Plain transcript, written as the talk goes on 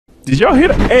Did y'all hear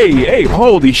that? Hey,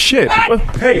 holy shit.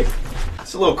 Hey.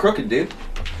 It's a little crooked, dude.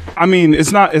 I mean,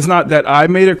 it's not that I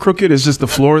made it crooked. It's just the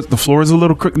floor is a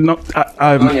little crooked. No,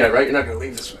 yeah, right? You're not gonna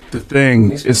leave this way. The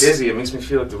thing is busy. It makes me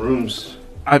feel like the room's.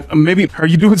 Maybe. Are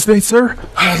you doing today, sir?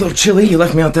 A little chilly. You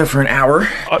left me out there for an hour.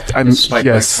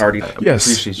 Yes, party.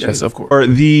 Yes, of course. Or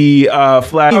the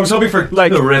flash. I was hoping for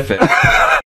like terrific.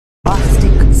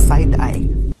 Plastic side eye.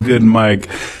 Good mic.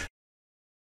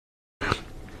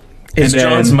 Is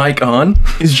John's mic on?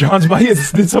 Is John's mic?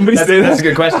 Did somebody say that? That's a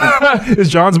good question. Is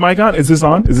John's mic on? Is this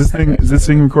on? Is this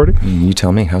thing recording? You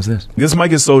tell me. How's this? This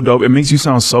mic is so dope. It makes you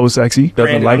sound so sexy.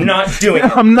 Brandon, I'm not doing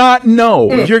it. I'm not.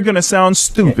 No. You're gonna sound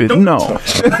stupid. No.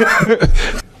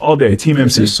 All day. Team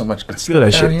MC. There's so much good stuff. Feel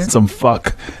that shit. Some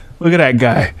fuck. Look at that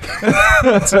guy.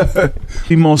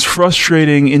 The most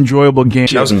frustrating, enjoyable game.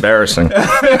 That was embarrassing.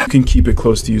 You can keep it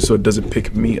close to you so it doesn't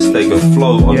pick me. They can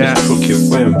float on this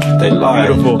crooked rim. They lie.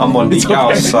 Beautiful. I'm on the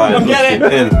outside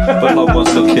looking in, but no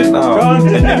one's looking out.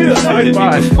 And then you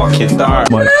can fucking die.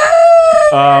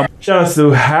 Shout out to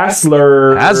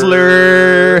Hasler.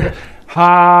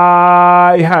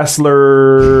 Hi,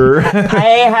 Hasler.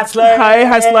 Hi, Hasler. Hi,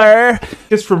 Hasler.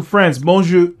 Kiss from France.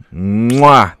 Bonjour.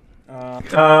 Mwah.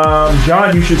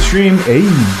 John, you should stream. Hey,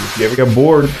 if you ever got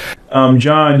bored.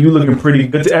 John, you looking pretty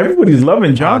good. Everybody's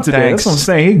loving John today. Thanks. That's what I'm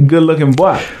saying. He's good looking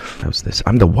boy. How's this?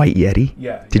 I'm the White Yeti?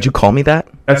 Yeah. Did you call me that?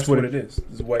 That's what it is.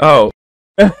 This is white. Oh.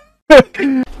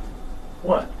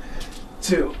 1,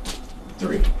 2,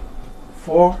 3,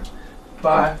 4,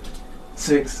 5,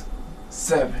 6,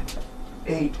 7,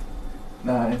 8,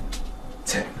 9,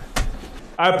 10.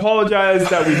 I apologize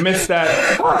that we missed that.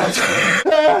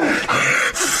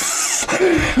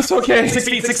 It's okay. 6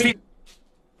 feet, 6 feet.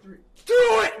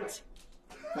 Do it!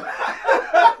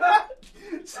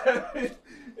 7,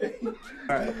 8.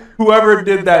 Right. Whoever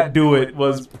did that do it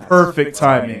was perfect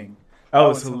timing. That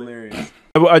was hilarious.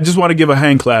 I just want to give a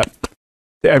hand clap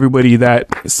to everybody that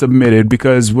submitted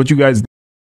because what you guys did,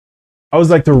 I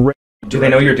was like the Do they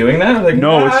know you're doing that? Like,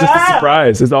 no, it's just a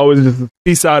surprise. It's always just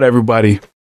peace out, everybody.